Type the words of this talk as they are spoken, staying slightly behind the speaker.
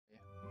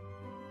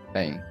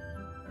thing.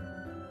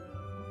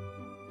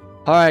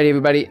 Alright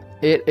everybody,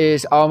 it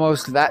is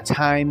almost that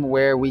time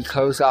where we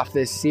close off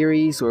this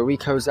series, where we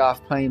close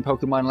off playing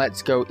Pokemon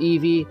Let's Go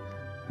Eevee.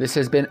 This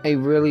has been a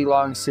really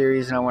long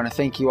series and I want to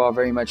thank you all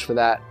very much for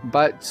that.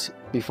 But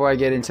before I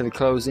get into the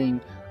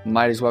closing,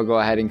 might as well go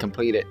ahead and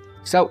complete it.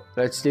 So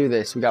let's do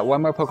this. We got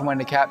one more Pokemon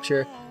to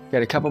capture,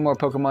 got a couple more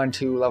Pokemon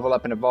to level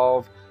up and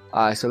evolve.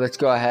 So let's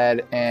go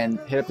ahead and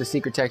hit up the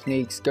secret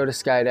techniques, go to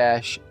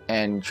Skydash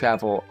and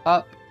travel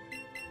up.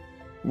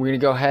 We're going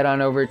to go head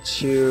on over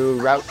to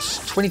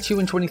routes 22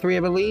 and 23, I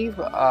believe.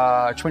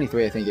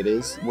 23, I think it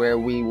is, where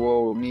we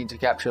will need to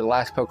capture the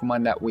last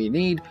Pokemon that we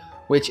need,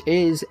 which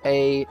is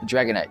a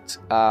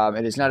Dragonite.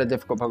 It is not a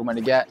difficult Pokemon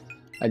to get.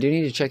 I do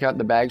need to check out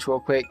the bags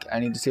real quick. I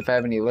need to see if I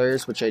have any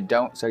lures, which I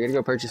don't. So I got to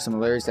go purchase some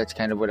lures. That's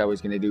kind of what I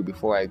was going to do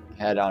before I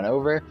head on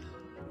over.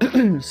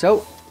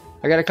 So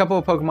I got a couple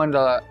of Pokemon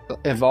to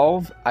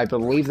evolve. I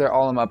believe they're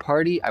all in my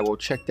party. I will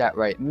check that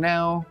right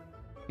now.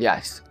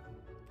 Yes.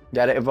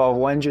 Gotta evolve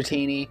one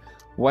Dratini,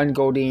 one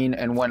Goldeen,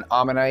 and one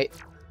Ammonite.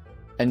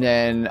 And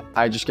then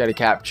I just gotta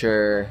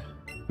capture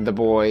the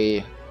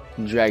boy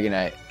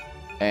Dragonite.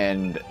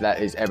 And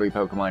that is every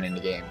Pokemon in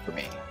the game for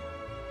me.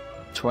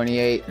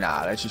 28,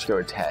 nah, let's just go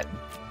with 10.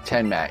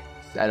 10 max.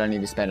 I don't need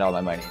to spend all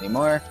my money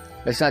anymore.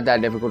 It's not that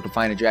difficult to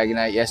find a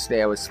Dragonite.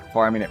 Yesterday I was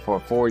farming it for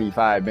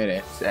 45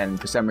 minutes. And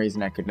for some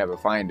reason I could never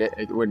find it.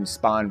 It wouldn't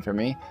spawn for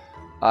me.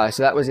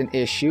 So that was an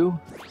issue.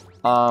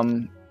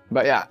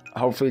 But yeah,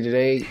 hopefully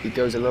today it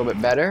goes a little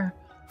bit better.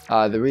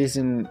 The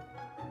reason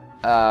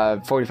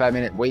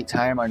 45-minute wait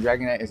time on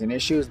Dragonite is an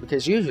issue is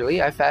because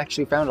usually I've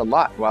actually found a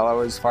lot while I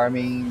was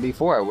farming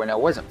before. When I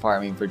wasn't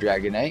farming for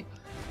Dragonite,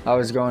 I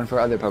was going for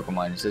other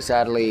Pokemon. So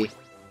sadly,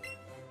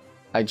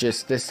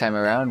 this time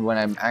around, when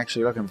I'm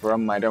actually looking for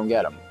them, I don't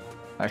get them.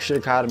 I should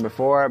have caught them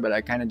before, but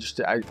I kind of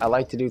I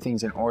like to do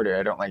things in order.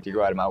 I don't like to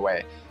go out of my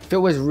way. If it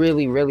was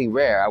really, really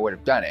rare, I would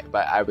have done it.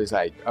 But I was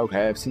like,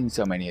 okay, I've seen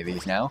so many of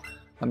these now.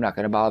 I'm not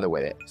going to bother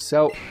with it.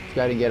 So,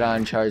 got to get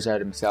on Charizard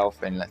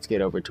himself, and let's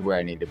get over to where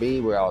I need to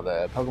be, where all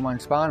the Pokemon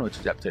spawn, which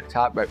is up to the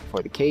top, right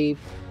before the cave.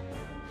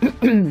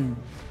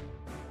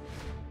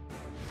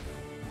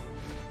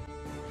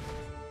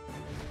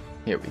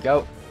 Here we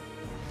go.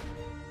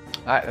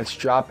 Alright, let's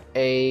drop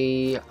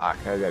a... Okay, I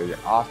gotta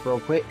get off real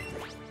quick.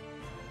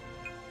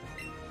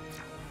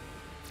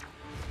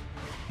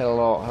 Hit a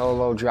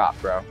little drop,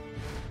 bro.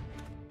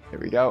 Here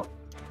we go.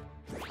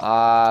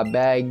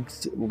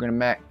 Bags, we're gonna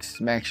max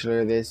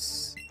sure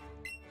this,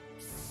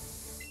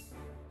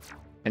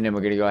 and then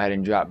we're gonna go ahead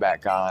and drop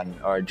back on,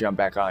 or jump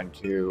back on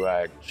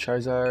to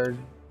Charizard.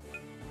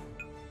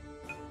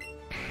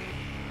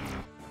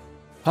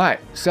 Alright,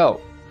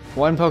 so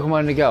one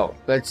Pokemon to go.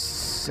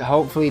 Let's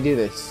hopefully do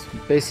this.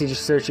 Basically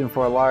just searching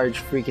for a large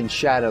freaking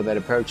shadow that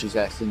approaches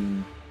us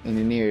in the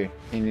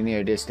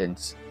near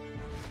distance.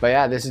 But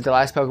yeah, this is the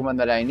last Pokemon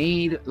that I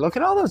need. Look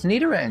at all those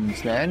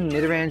Nidorans, man.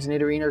 Nidorans,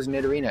 Nidorinos,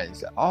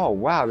 Nidorinas. Oh,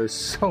 wow, there's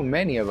so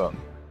many of them.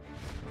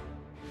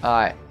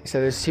 Alright,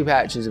 so there's two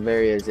patches of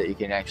areas that you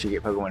can actually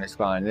get Pokemon to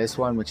spawn. This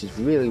one, which is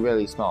really,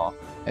 really small,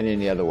 and then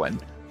the other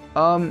one.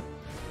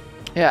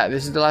 Yeah,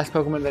 this is the last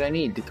Pokemon that I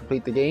need to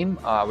complete the game,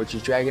 which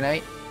is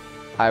Dragonite.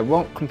 I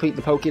won't complete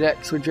the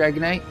Pokédex with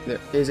Dragonite. There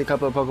is a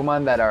couple of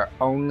Pokemon that are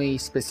only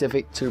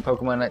specific to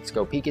Pokemon Let's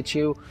Go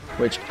Pikachu,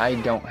 which I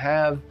don't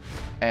have.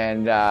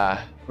 And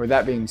with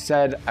that being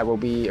said, I will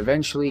be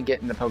eventually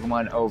getting the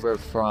Pokemon over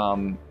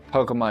from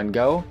Pokemon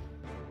Go.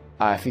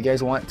 If you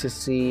guys want to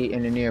see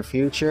in the near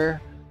future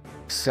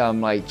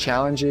some like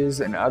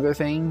challenges and other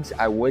things,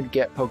 I would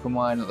get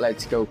Pokemon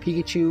Let's Go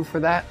Pikachu for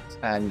that,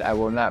 and I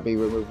will not be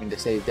removing the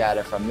save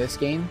data from this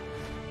game.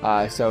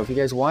 So if you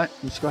guys want,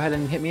 just go ahead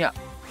and hit me up.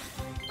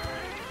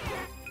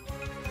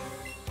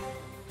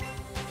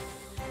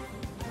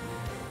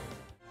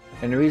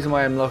 And the reason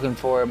why I'm looking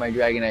for my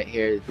Dragonite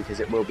here is because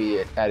it will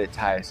be at its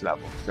highest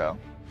level, so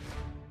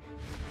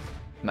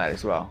might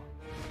as well.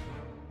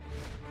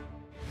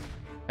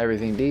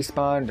 Everything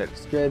despawned,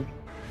 that's good.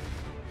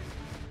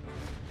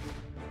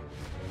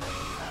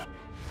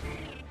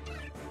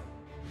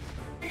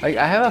 Like,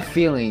 I have a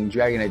feeling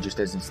Dragonite just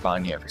doesn't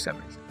spawn here for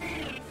some reason.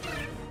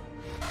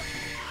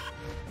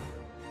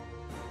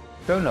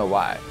 Don't know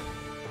why.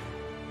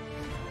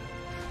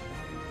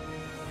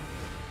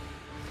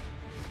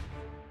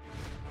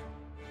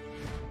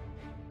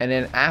 And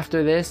then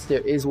after this, there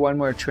is one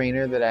more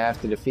trainer that I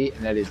have to defeat,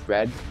 and that is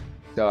Red.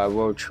 So I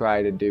will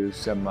try to do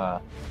some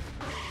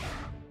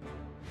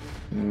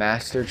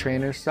Master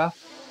Trainer stuff.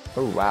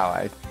 Oh wow,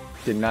 I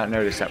did not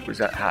notice that was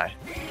that high.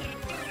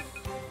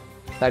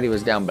 Thought he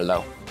was down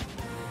below.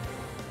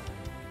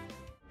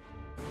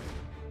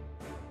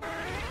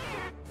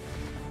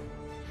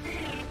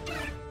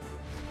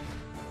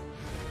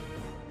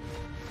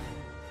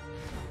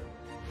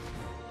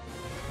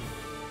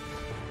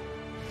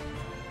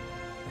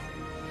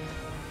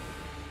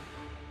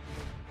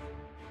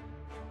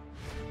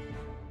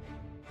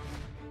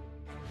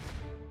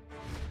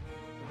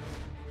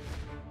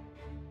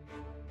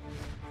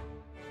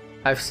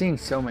 I've seen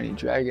so many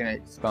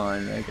Dragonite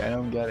spawn, like I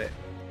don't get it.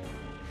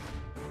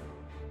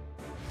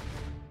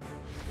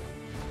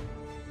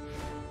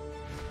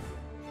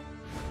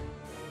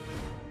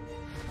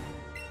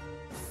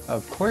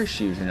 Of course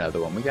use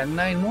another one. We got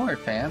 9 more,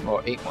 fam.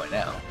 Well, 8 more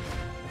now.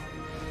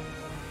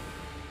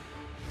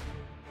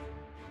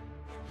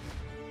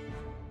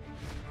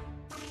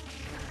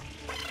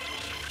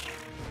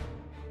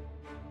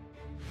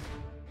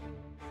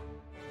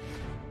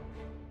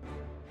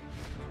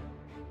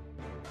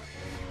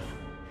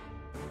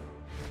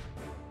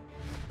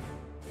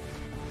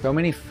 So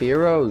many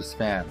Fearos,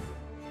 fam.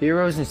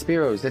 Fearos and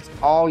Spearos, that's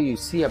all you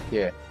see up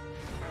here.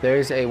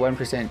 There's a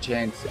 1%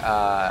 chance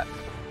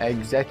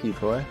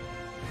Executor.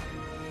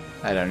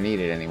 I don't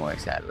need it anymore,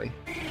 sadly.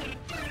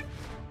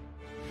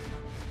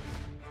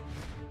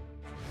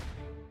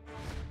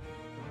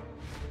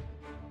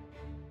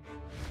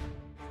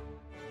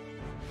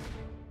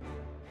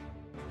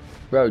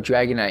 Bro,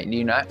 Dragonite, do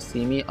you not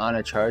see me on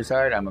a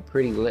Charizard? I'm a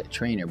pretty lit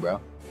trainer, bro.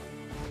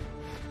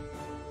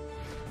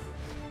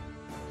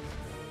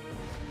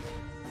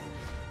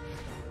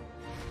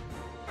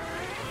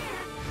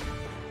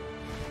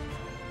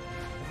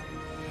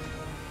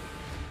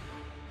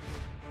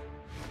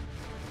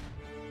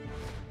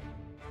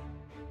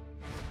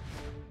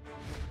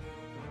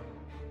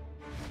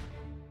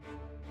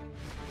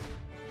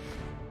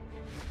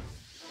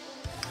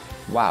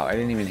 Wow, I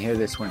didn't even hear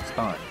this one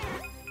spawn.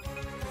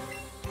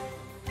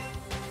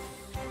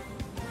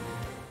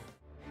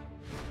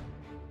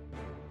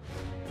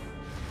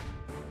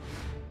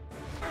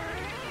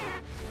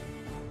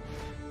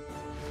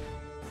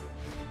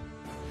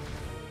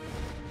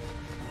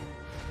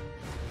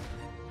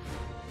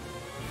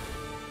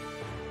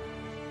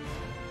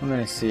 I'm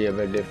gonna see of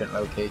a different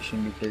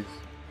location because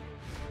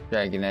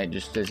Dragonite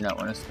just does not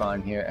want to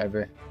spawn here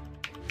ever.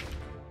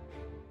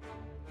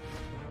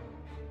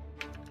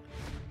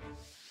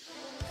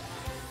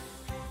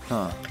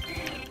 Huh.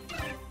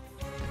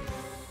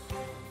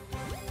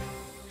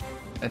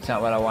 That's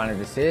not what I wanted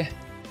to see.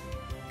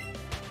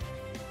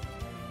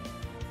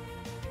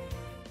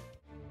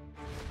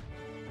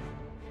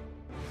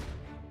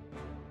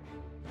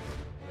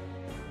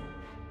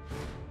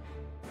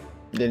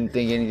 Didn't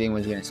think anything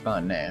was gonna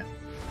spawn there.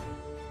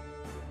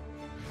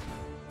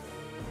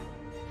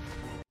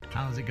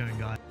 How's it going,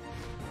 guys?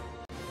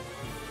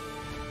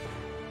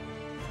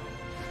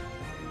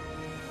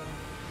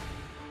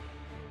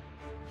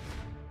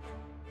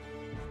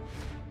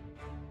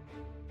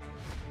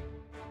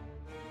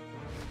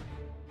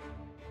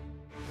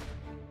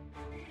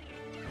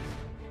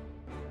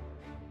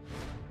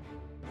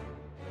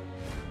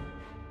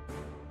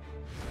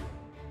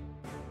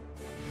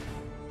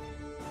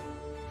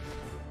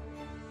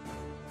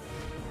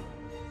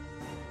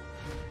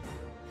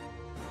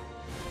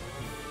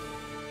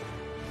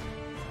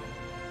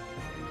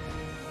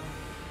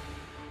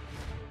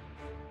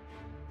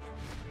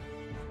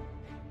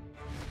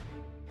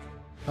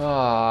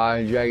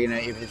 Oh,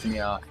 Dragonite, you're pissing me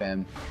off,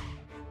 fam.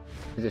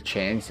 There's a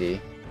Chansey.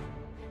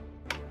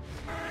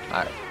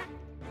 Alright.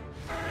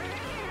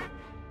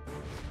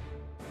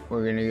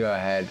 We're gonna go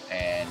ahead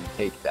and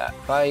take that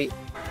fight.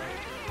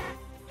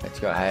 Let's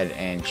go ahead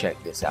and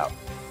check this out.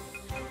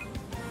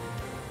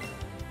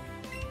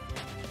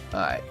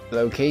 Alright,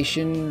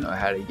 location or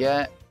how to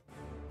get.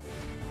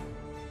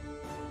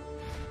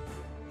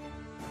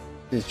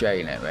 This is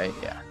Dragonite, right?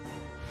 Yeah.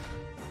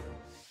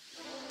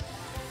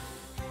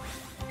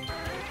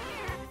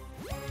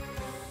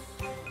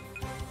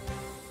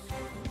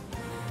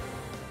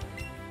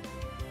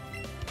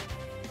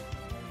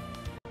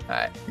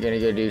 Alright, gonna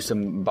go do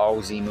some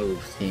ballsy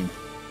moves, team.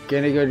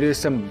 Gonna go do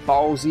some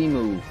ballsy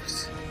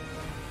moves.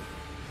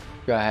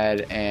 Go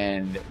ahead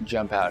and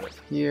jump out of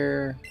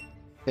here.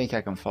 Think I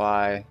can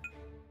fly.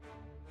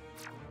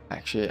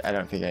 Actually, I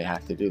don't think I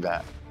have to do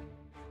that.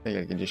 I think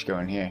I can just go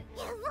in here.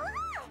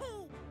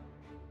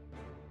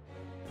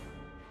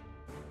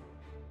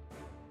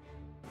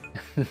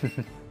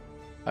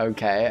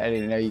 Okay, I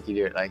didn't know you could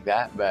do it like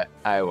that, but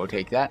I will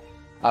take that.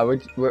 We're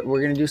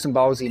gonna do some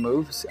ballsy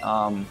moves.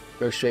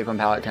 Go straight from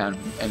Pallet Town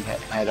and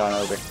head on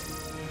over.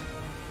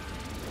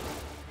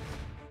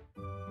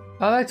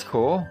 Oh, that's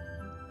cool.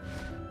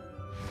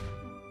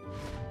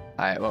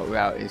 Alright, what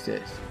route is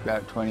this?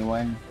 Route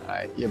 21?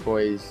 Alright, your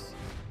boy's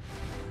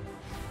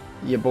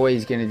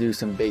gonna do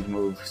some big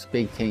moves,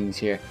 big things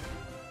here.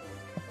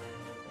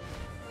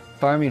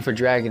 Farming for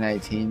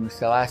Dragonite, team. It's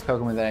the last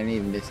Pokemon that I need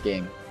in this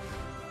game.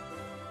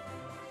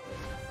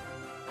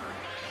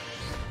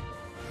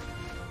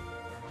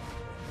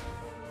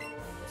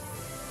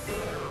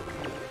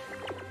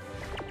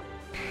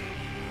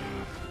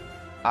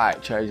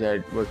 Alright,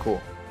 Charizard, we're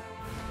cool.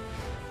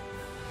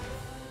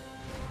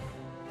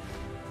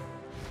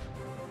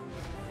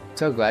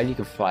 So glad you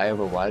can fly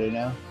over water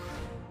now.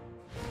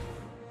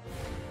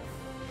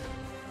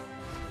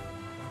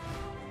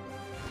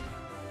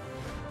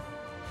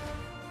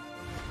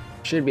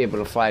 Should be able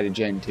to fly to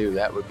Gen 2,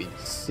 that would be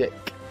sick.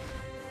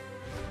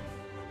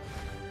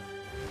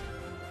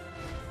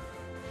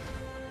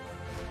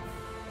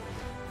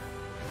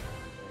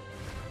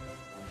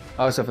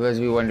 Also, for those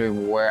of you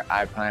wondering where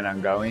I plan on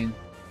going,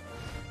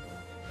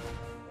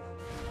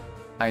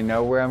 I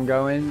know where I'm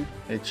going,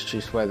 it's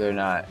just whether or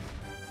not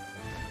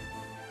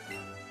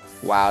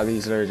Wow,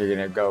 these lures are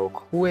gonna go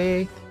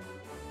quick.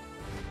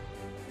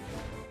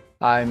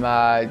 I'm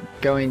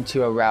going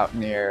to a route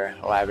near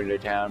Lavender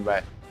Town,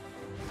 but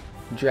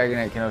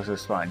Dragonite can also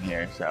spawn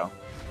here, so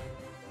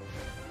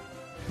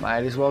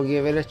might as well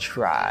give it a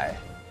try.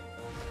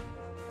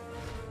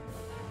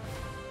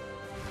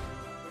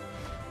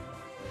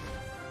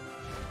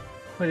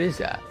 What is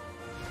that?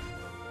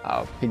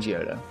 Oh,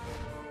 Pidgeotto.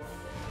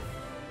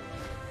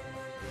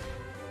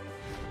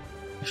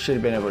 I should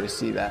have been able to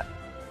see that.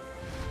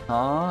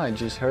 Oh, I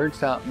just heard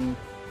something.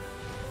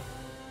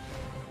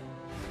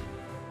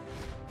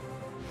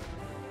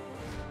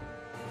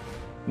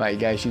 My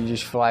gosh, you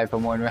just fly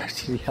from one route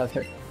to the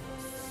other.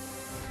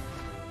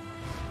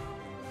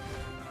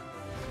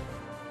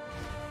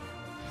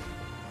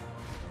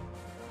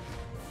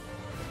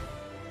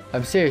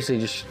 I'm seriously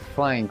just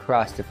flying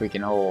across the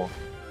freaking whole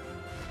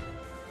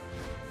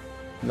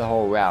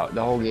route,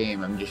 the whole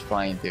game. I'm just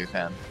flying through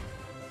them.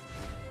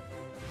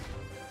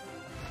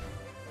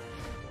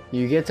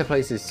 You get to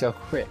places so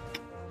quick.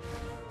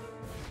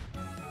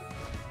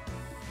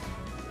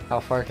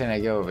 How far can I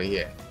go over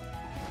here?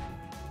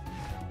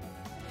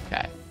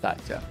 Okay,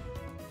 thought so.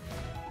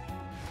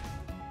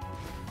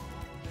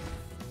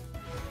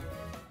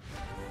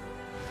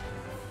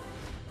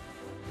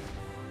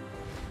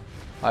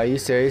 Are you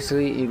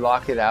seriously? You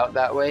lock it out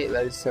that way?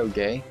 That is so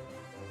gay.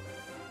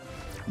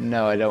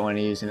 No, I don't want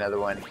to use another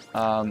one.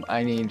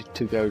 I need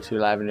to go to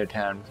Lavender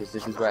Town because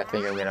this is where I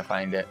think I'm gonna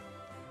find it.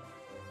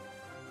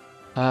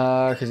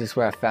 Because it's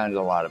where I found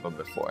a lot of them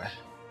before.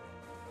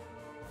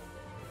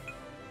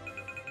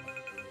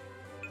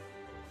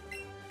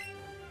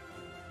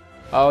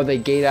 Oh, they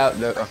gate out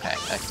the... Okay,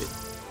 I see.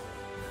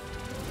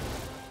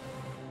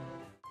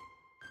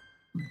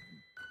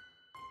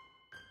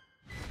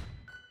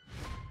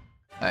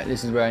 Alright,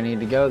 this is where I need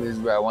to go. This is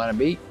where I want to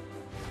be.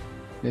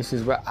 This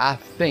is where I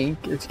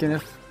think it's gonna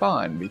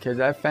spawn because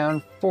I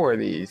found 4 of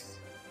these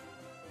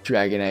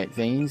Dragonite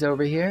things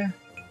over here.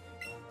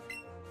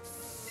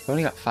 I've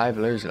only got 5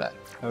 lures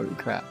left. Holy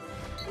crap.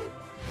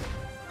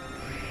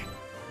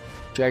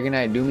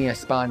 Dragonite, do me a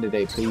spawn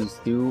today, please.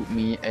 Do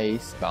me a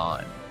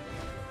spawn.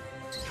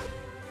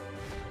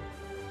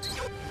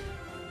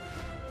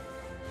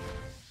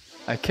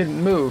 I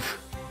couldn't move.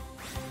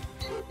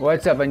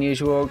 What's up,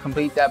 Unusual?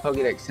 Complete that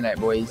Pokédex tonight,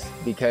 boys.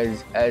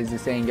 Because, as the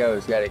saying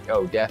goes,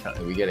 oh,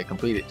 definitely, we gotta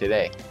complete it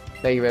today.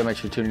 Thank you very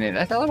much for tuning in.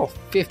 That's a level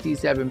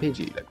 57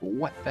 Pidgey. Like,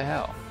 what the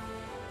hell?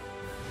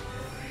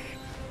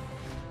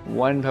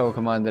 One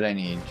Pokemon that I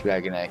need,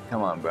 Dragonite.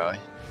 Come on, bro.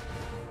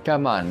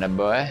 Come on, now,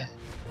 boy.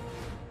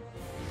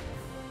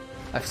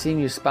 I've seen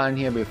you spawn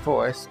here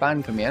before.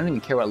 Spawn for me. I don't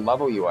even care what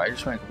level you are. I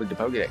just want to complete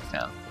the Pokédex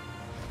now.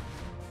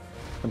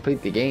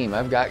 Complete the game.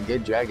 I've got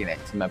good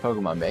Dragonites in my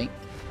Pokemon bank.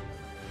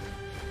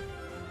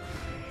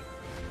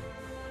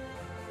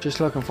 Just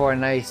looking for a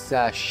nice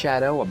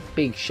shadow, a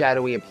big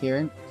shadowy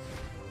appearance.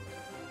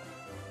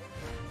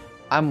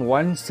 I'm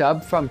 1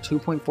 sub from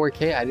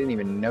 2.4K. I didn't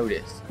even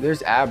notice.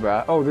 There's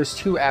Abra. Oh, there's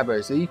 2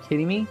 Abras. Are you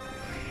kidding me?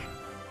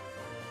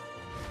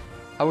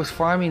 I was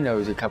farming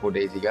those a couple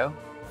days ago.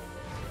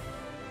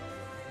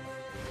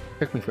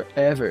 Took me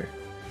forever.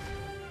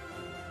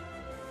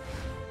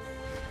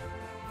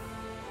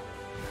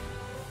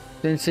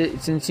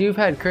 Since you've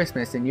had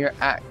Christmas and you're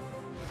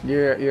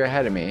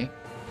ahead of me,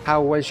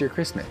 how was your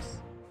Christmas?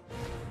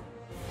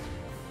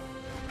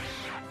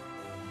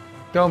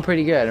 Going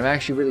pretty good. I'm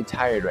actually really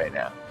tired right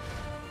now.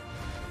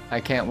 I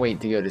can't wait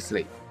to go to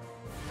sleep.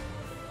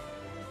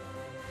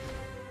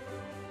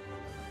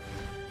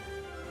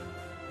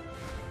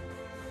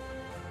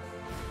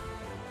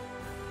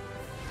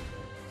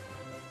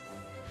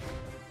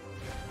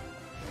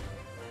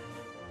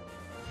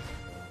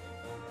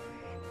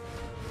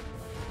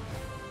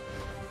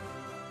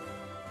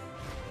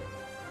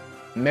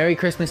 Merry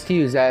Christmas to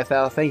you,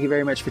 ZFL. Thank you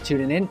very much for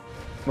tuning in.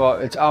 Well,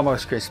 it's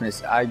almost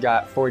Christmas. I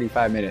got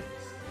 45 minutes.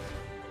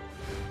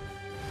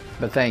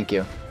 But thank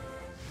you.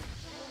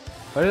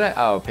 What did I...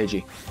 Oh,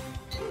 Pidgey.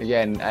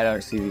 Again, I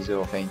don't see these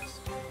little things.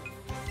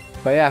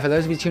 But yeah, for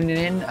those of you tuning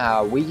in,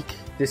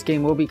 this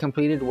game will be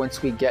completed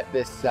once we get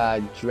this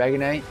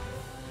Dragonite.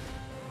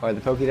 Or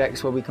the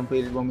Pokédex will be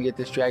completed when we get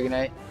this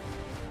Dragonite.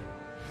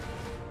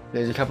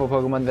 There's a couple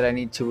Pokemon that I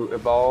need to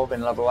evolve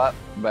and level up.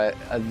 But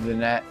other than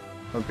that,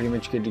 we're pretty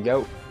much good to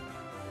go.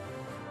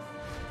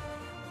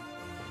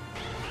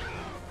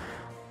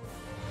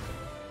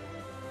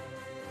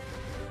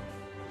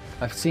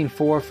 I've seen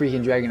 4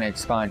 freaking Dragonites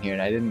spawn here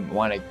and I didn't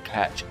want to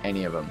catch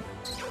any of them.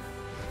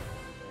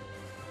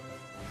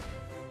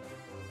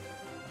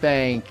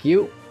 Thank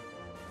you.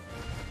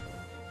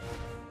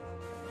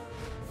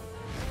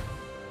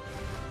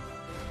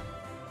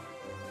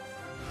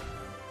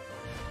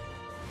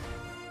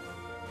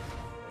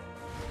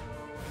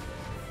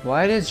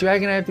 Why does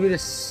Dragonite have to be the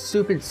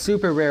stupid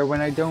super rare when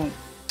I don't...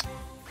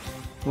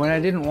 When I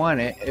didn't want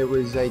it, it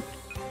was like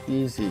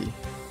easy.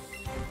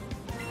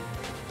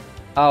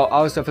 Oh,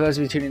 also for those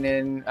of you tuning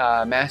in,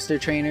 master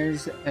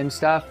trainers and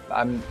stuff,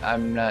 I'm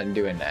not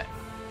doing that.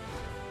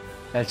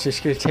 That's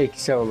just gonna take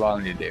so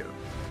long to do.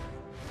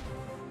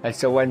 That's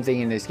the one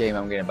thing in this game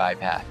I'm gonna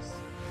bypass.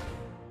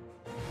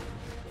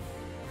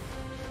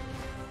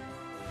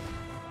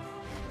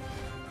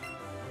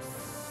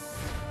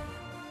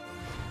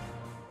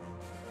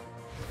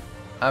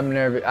 I'm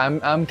nervous.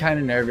 I'm kind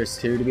of nervous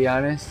too, to be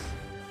honest.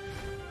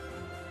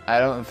 I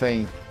don't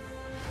think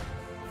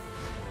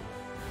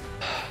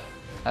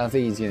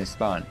he's gonna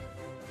spawn.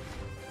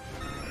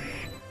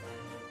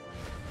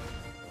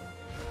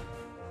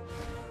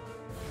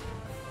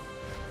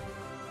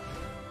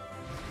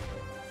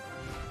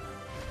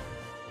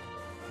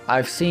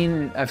 I've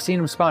seen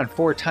him spawn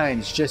 4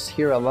 times just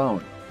here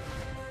alone.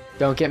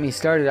 Don't get me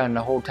started on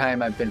the whole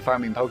time I've been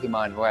farming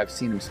Pokemon where I've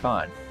seen him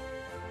spawn.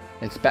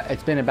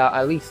 It's been about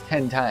at least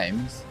 10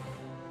 times,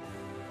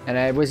 and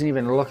I wasn't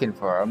even looking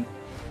for him.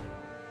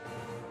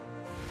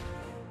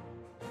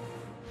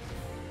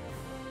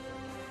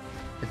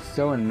 It's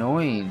so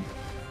annoying.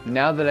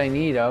 Now that I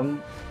need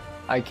him,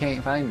 I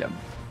can't find him.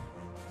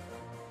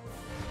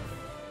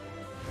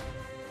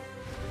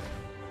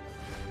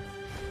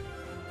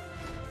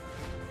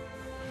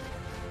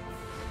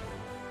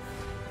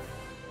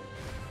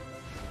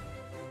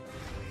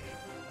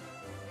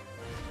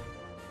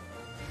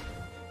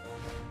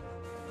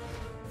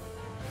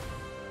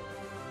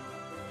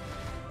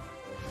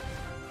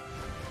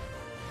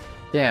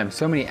 Damn,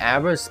 so many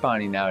Abras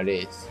spawning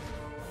nowadays.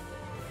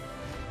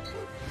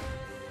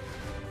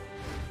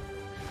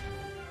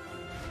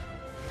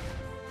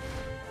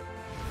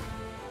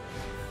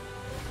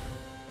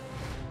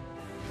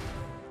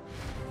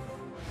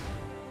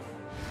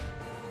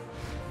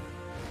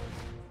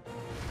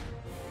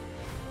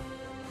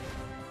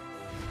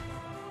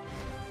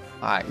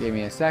 Alright, give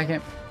me a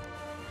second.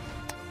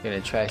 Gonna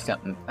try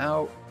something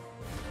out.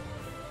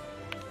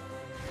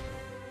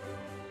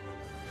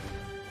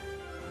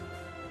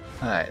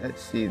 Alright,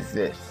 let's see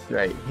this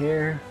right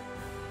here.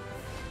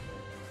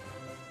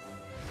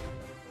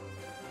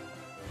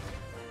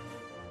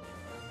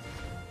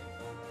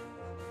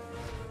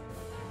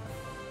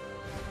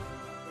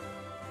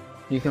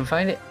 You can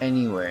find it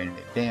anywhere in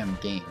the damn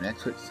game.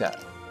 That's what's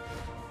up.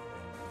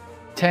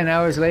 10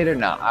 hours later?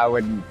 No, I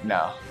wouldn't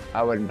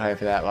play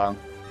for that long.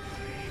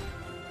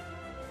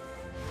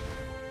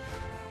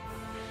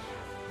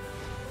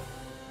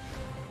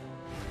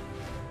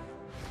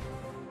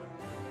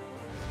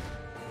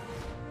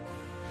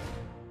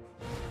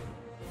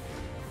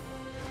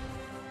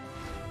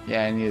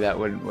 Yeah, I knew that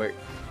wouldn't work.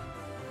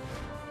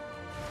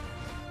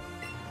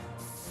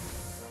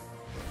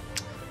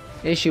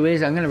 Issue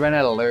is, I'm gonna run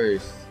out of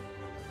lures.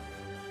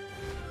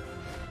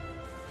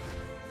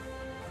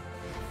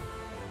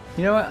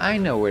 You know what? I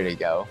know where to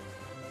go.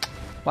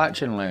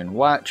 Watch and learn.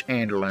 Watch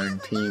and learn,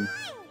 team.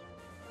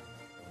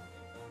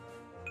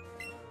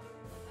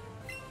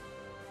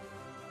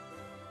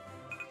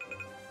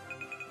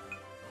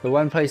 The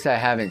one place I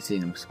haven't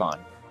seen him spawn.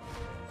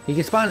 He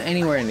can spawn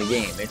anywhere in the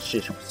game. It's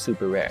just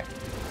super rare.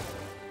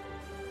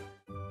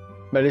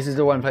 But this is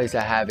the one place I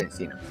haven't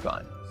seen him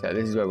spawn. So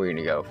this is where we're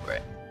gonna go for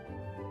it.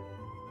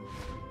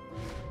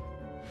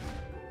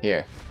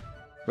 Here.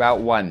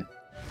 Route 1.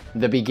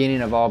 The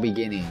beginning of all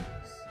beginnings.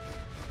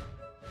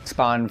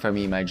 Spawn for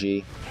me, my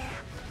G.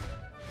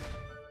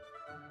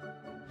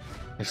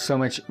 There's so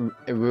much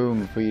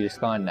room for you to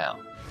spawn now.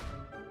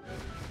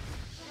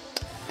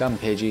 Dumb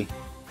Pidgey.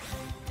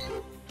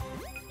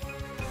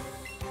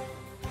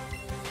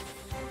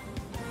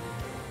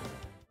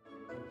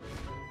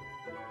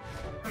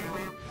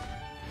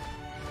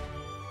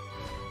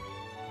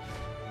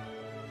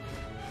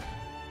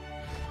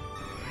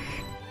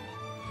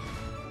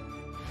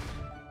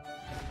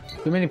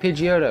 Too many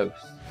Pidgeotos.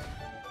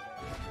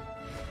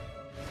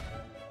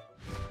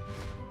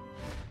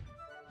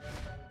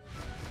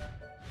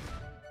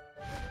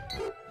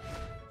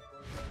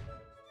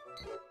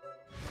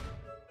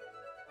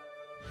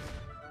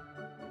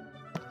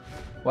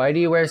 Why do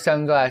you wear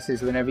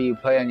sunglasses whenever you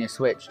play on your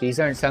Switch?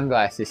 These aren't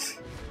sunglasses.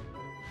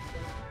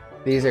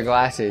 These are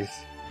glasses.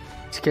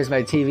 It's because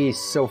my TV is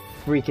so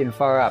freaking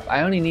far up.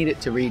 I only need it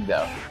to read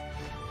though.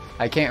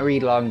 I can't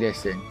read long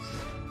distance.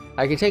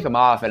 I can take them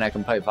off and I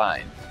can play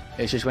fine.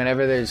 It's just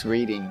whenever there's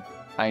reading,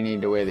 I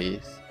need to wear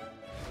these.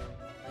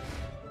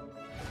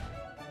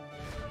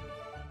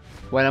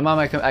 When I'm on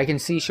my, I can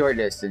see short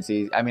distance.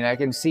 I mean, I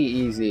can see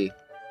easy.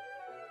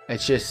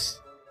 It's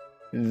just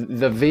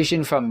the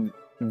vision from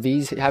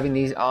these, having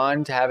these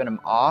on to having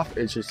them off.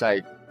 It's just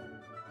like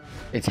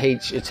it's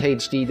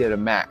HD to the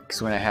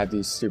max when I have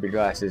these stupid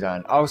glasses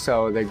on.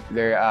 Also,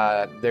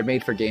 they're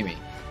made for gaming.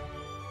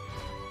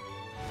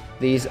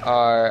 These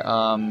are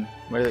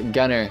what are they?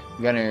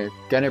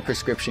 Gunner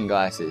prescription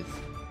glasses.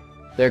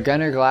 They're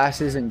Gunner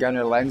glasses and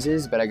Gunner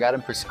lenses, but I got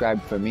them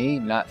prescribed for me,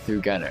 not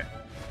through Gunner.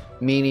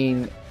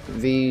 Meaning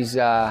these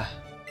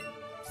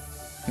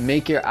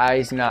make your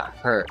eyes not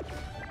hurt.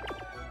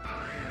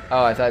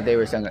 Oh, I thought they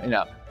were sunglasses.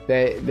 No,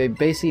 they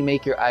basically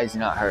make your eyes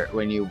not hurt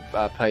when you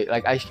play.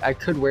 Like I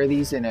could wear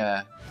these in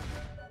a.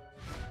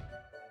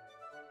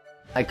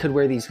 I could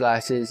wear these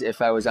glasses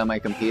if I was on my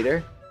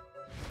computer,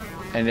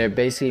 and they're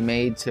basically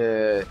made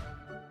to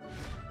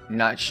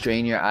not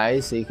strain your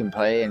eyes so you can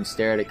play and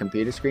stare at a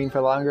computer screen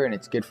for longer, and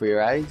it's good for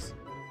your eyes.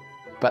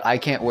 But I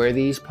can't wear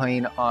these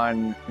playing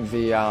on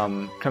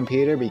the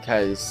computer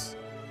because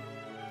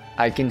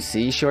I can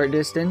see short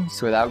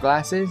distance without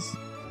glasses,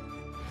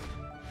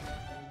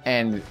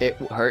 and it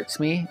hurts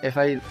me if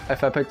I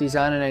put these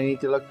on and I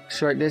need to look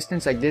short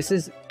distance. Like, this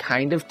is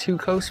kind of too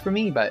close for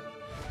me, but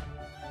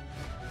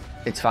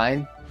it's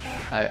fine.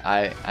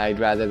 I'd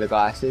rather the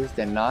glasses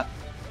than not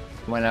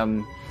when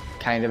I'm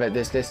kind of at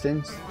this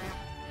distance.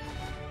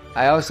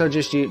 I also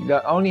just use,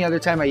 the only other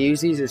time I use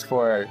these is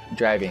for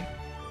driving.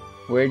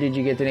 Where did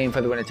you get the name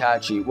for the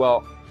Witachi?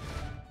 Well,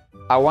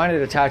 I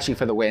wanted Itachi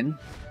for the win.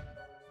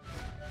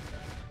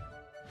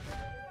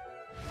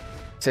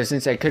 So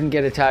since I couldn't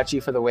get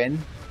Itachi for the win,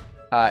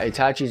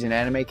 Itachi's an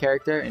anime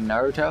character in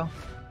Naruto.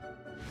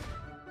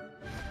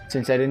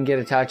 Since I didn't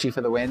get Itachi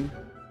for the win,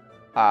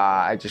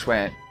 I just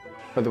went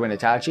for the win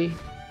Itachi.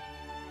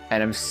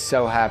 And I'm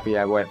so happy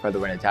I went for the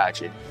win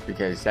Itachi,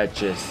 because that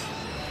just...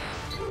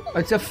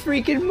 It's a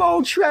freaking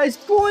Moltres,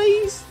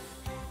 boys!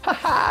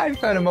 Haha, I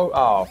found a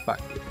oh,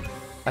 fuck.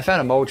 I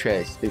found a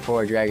Moltres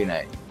before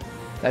Dragonite.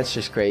 That's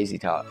just crazy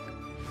talk.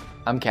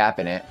 I'm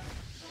capping it.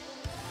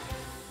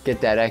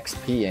 Get that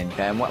XP in,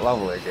 fam. What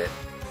level is it?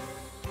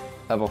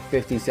 Level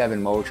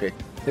 57 Moltres.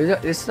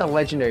 This is a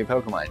legendary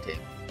Pokemon team.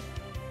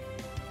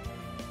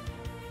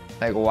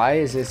 Like, why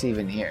is this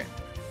even here?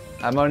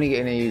 I'm only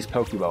gonna use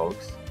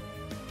Pokeballs.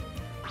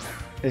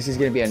 This is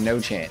gonna be a no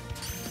chance.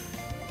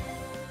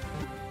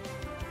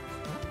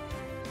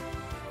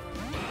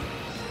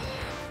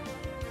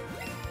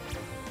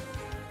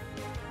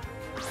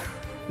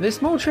 This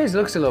Moltres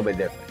looks a little bit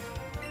different.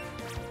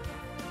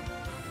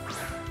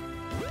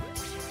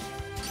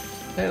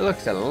 It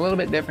looks a little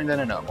bit different than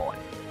a normal one.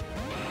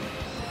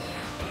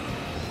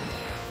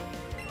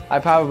 I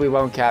probably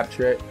won't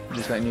capture it,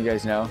 just letting you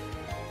guys know.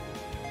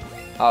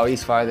 Oh,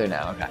 he's farther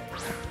now, okay.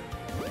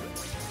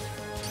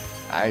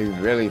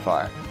 Really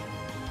far.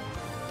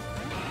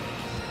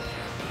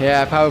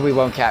 Yeah, I probably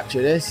won't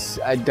capture this.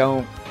 I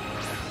don't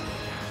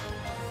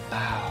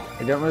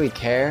really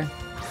care,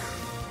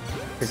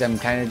 because I'm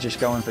kind of just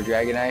going for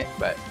Dragonite,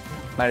 but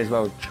might as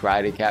well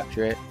try to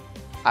capture it.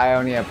 I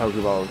only have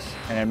Pokeballs,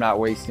 and I'm not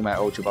wasting my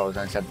Ultra Balls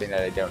on something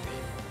that I don't need.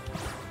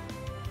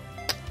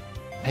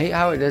 I hate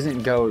how it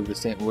doesn't go the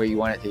same way you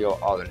want it to go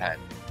all the time.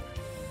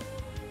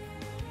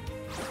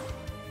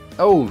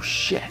 Oh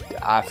shit,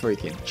 I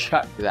freaking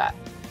chucked that.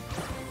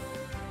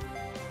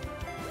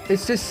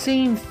 It's the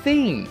same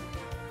thing.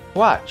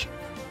 Watch.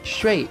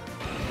 Straight.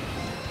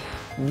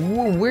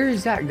 Whoa, where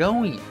is that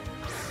going?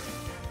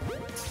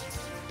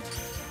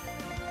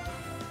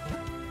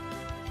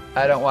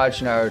 I don't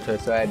watch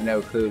Naruto, so I had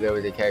no clue there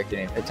was a character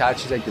named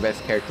Itachi's like the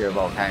best character of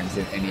all times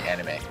in any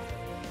anime.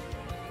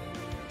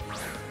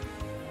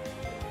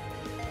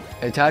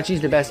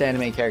 Itachi's the best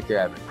anime character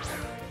ever.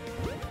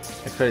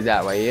 Let's put it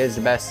that way. He is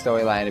the best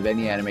storyline of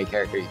any anime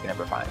character you can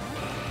ever find.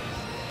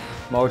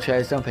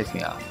 Moltres, don't piss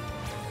me off.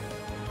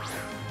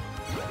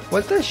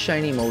 What does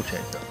shiny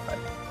Moltres look like?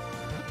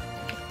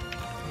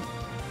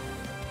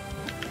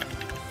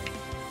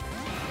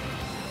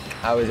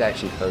 I was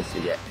actually close to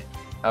getting it.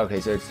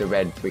 Okay, so it's the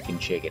red freaking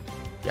chicken.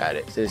 Got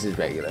it. So this is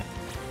regular.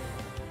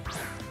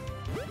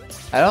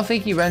 I don't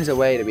think he runs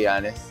away, to be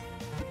honest.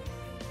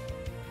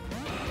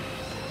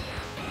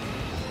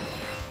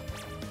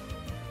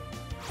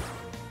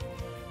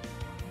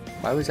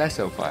 Why was that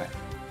so far?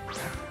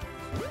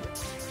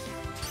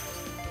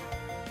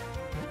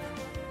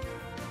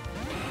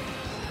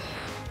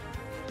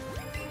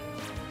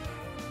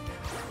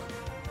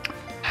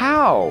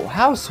 How?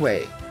 How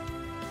sway?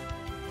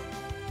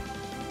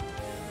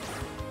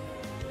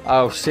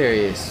 Oh,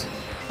 serious.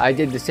 I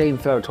did the same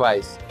throw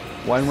twice.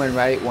 One went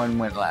right, one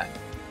went left.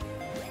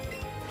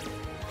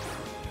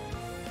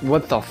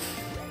 What the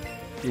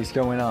f is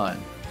going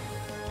on?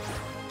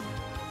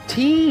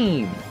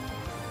 Team!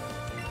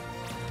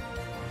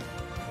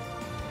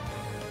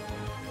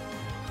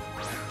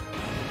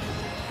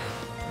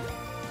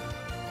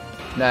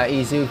 Nah,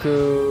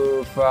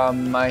 Izuku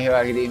from My Hero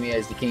Academia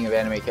is the king of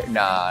anime characters.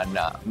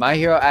 Nah. My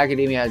Hero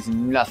Academia has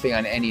nothing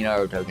on any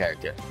Naruto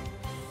character.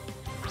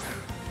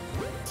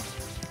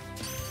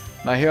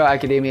 My Hero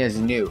Academia is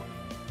new.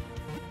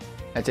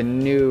 That's a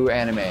new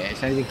anime.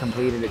 It's not even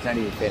completed, it's not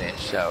even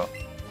finished, so...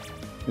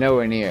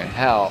 Nowhere near.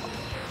 Hell.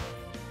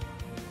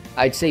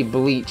 I'd say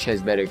Bleach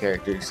has better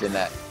characters than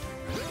that.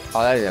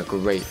 Oh, that is a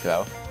great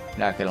throw.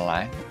 Not gonna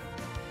lie.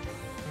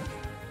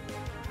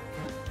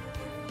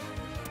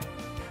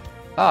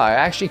 Oh, I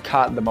actually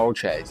caught the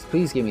Moltres.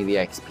 Please give me the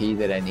XP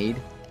that I need.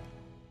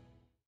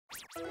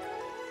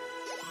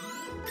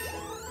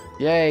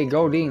 Yay,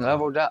 Goldeen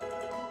leveled up.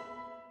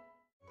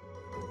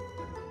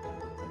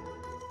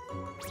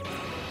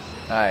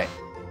 Alright.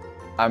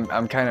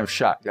 I'm kind of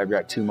shocked. I've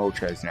got 2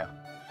 Moltres now.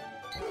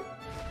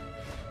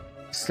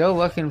 Still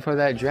looking for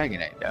that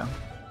Dragonite though.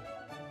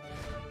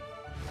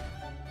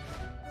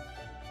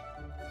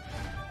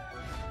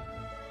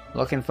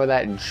 Looking for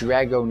that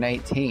Drago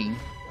 19.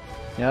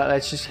 You know,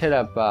 let's just hit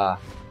up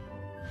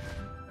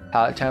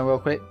Pallet Town real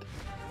quick.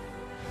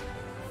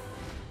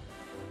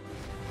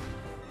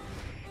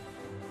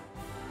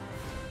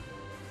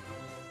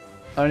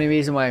 Only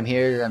reason why I'm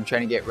here is I'm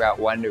trying to get Route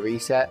 1 to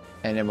reset,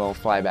 and then we'll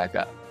fly back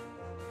up.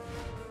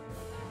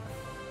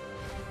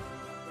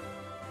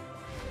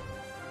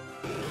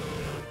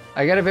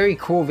 I got a very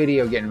cool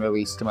video getting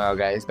released tomorrow,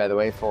 guys, by the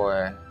way,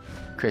 for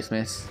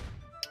Christmas.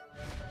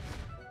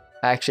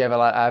 I actually have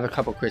I have a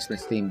couple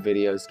Christmas themed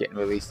videos getting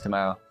released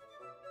tomorrow.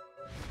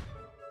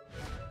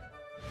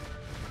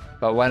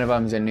 But one of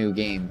them's a new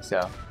game,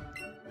 so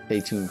stay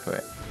tuned for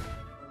it.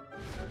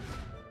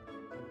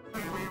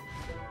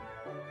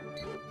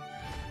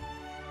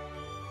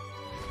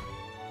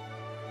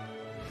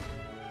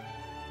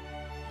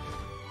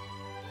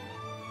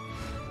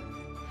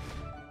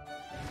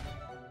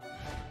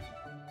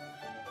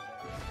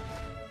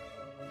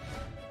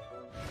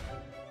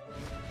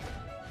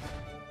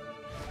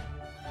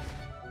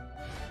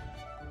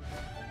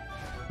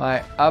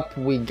 Alright, up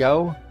we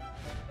go.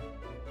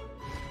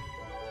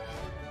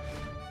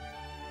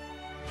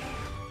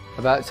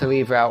 About to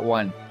leave Route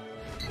 1.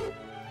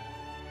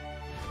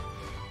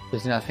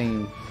 There's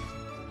nothing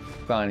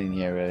spawning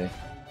here, really.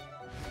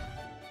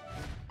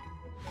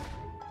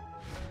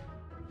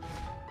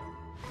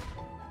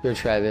 Go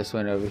try this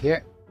one over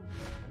here.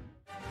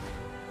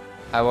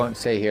 I won't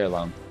stay here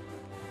long.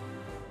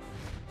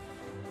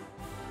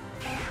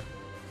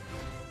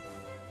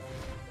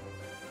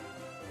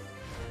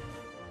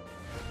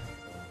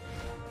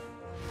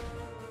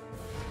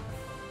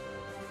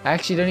 I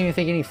actually don't even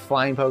think any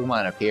flying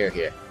Pokemon appear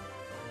here.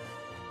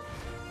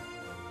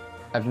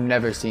 I've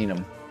never seen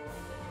them.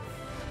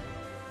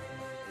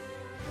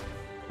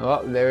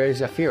 Well, there is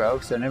a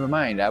Fearow, so never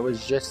mind. I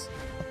was just...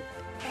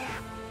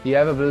 Do you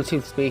have a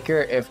Bluetooth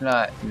speaker? If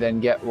not, then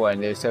get one.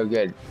 They're so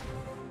good.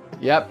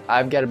 Yep,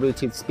 I've got a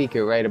Bluetooth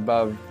speaker right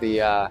above the...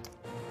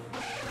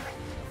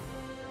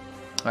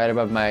 right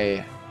above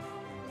my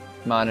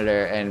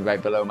monitor and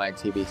right below my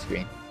TV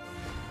screen.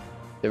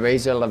 The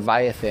Razer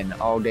Leviathan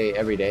all day,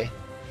 every day.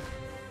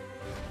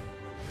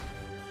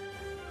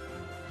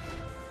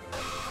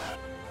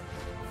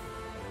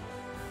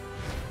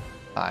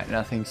 Alright,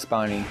 nothing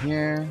spawning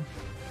here.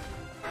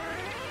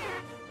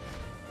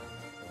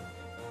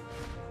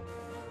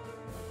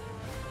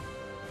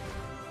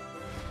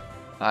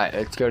 Alright,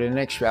 let's go to the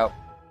next route.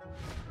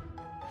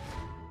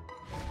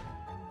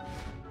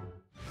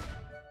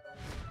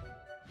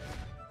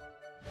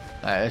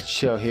 Alright, let's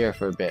chill here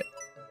for a bit.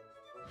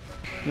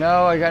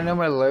 No, I got no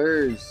more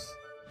lures.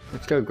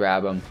 Let's go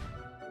grab them.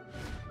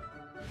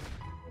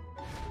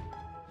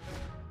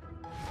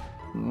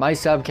 My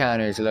sub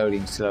counter is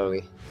loading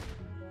slowly.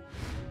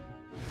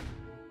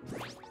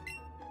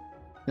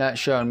 Not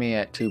showing me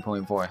at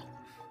 2.4.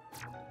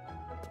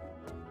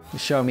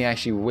 It's showing me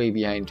actually way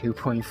behind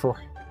 2.4.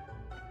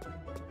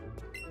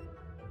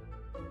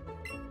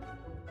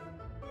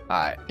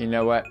 Alright, you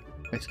know what?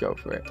 Let's go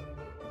for it.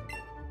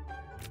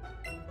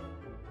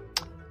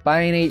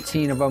 Buying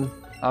 18 of them.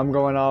 I'm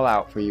going all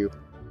out for you.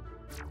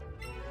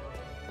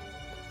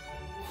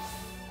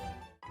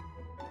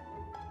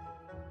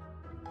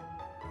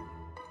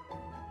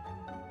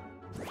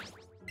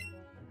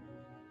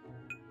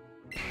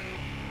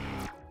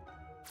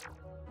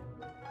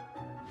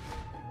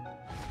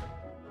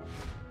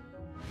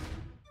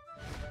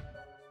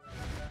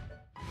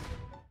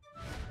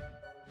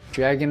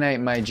 Dragonite,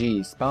 my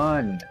G,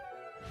 spawn.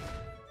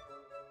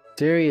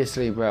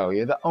 Seriously, bro,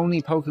 you're the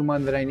only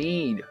Pokemon that I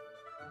need.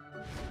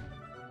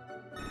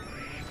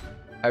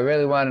 I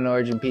really want an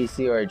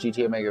OriginPC or a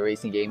GT Omega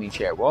Racing gaming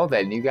chair. Well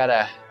then, you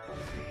gotta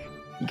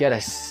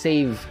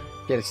save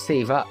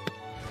up.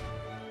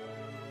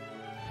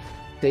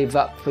 Save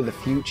up for the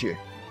future.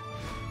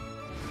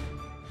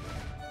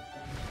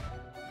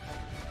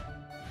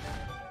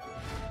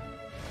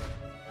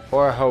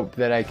 Or hope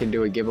that I can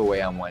do a giveaway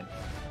on one.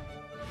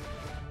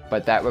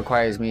 But that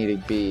requires me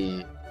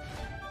to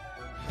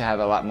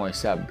have a lot more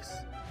subs.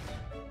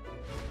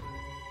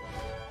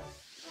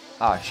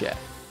 Oh shit.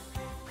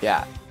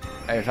 Yeah.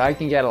 If I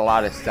can get a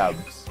lot of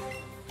subs,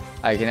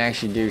 I can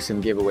actually do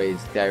some giveaways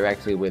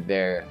directly with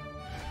their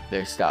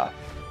stuff.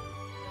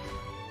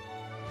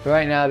 But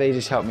right now they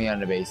just help me on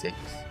the basics.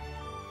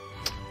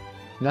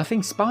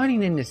 Nothing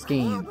spawning in this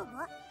game.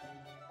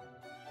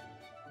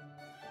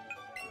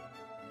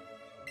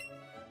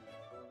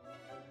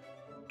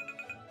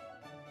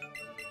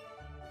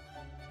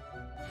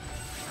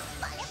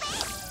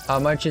 How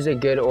much is a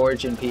good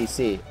Origin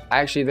PC?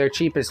 Actually, their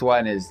cheapest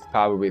one is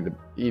probably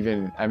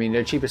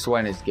their cheapest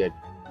one is good.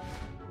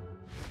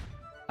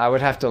 I would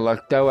have to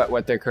look though at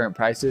what their current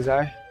prices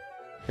are,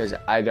 because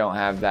I don't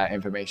have that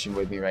information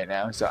with me right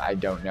now, so I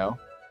don't know.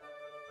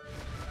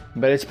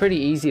 But it's pretty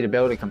easy to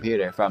build a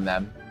computer from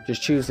them.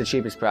 Just choose the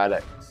cheapest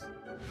products.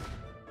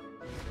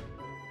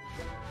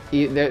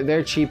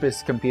 Their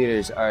cheapest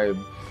computers are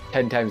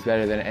 10 times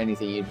better than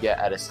anything you'd get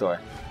at a store.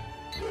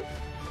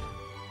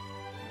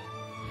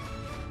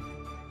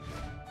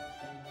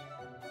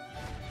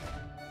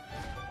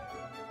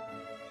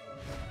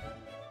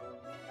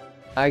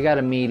 I got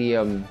a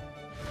medium,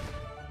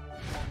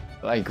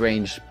 like,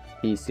 range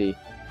PC.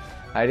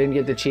 I didn't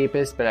get the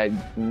cheapest, but I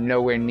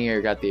nowhere near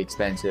got the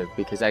expensive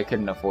because I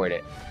couldn't afford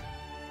it.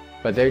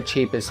 But their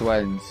cheapest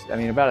ones, I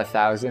mean, about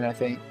 1,000, I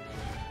think.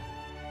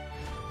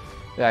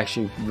 They're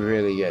actually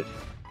really good.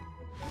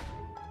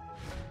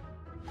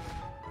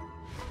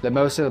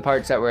 Most of the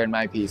parts that were in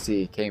my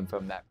PC came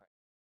from that.